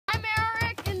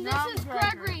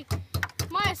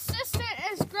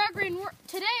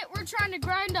today we're trying to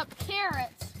grind up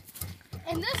carrots.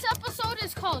 And this episode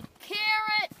is called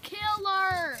Carrot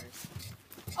Killers.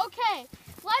 Okay,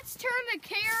 let's turn the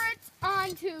carrots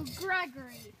onto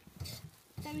Gregory.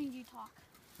 That means you talk.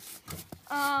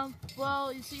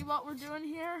 Well, you see what we're doing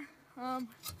here?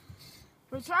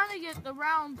 We're trying to get the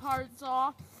round parts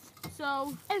off.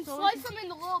 And slice them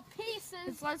into little pieces.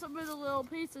 And slice them into little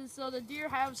pieces so the deer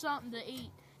have something to eat.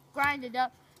 Grind it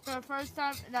up for the first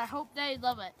time, and I hope they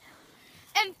love it.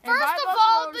 And first of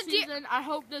all, the deer. Season, I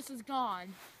hope this is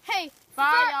gone. Hey,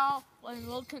 bye, y'all, and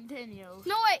we'll continue.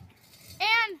 No, wait.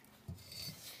 And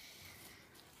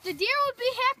the deer would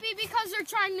be happy because they're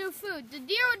trying new food. The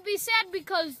deer would be sad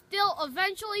because they'll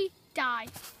eventually die.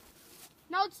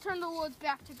 Now let's turn the woods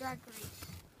back to Gregory.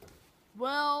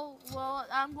 Well,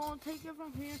 I'm going to take it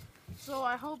from here. So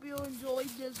I hope you enjoyed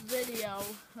this video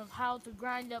of how to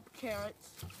grind up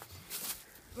carrots.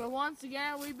 But once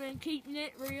again, we've been keeping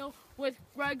it real with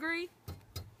Gregory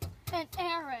and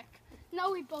Eric.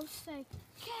 Now we both say,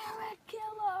 Carrot Killers.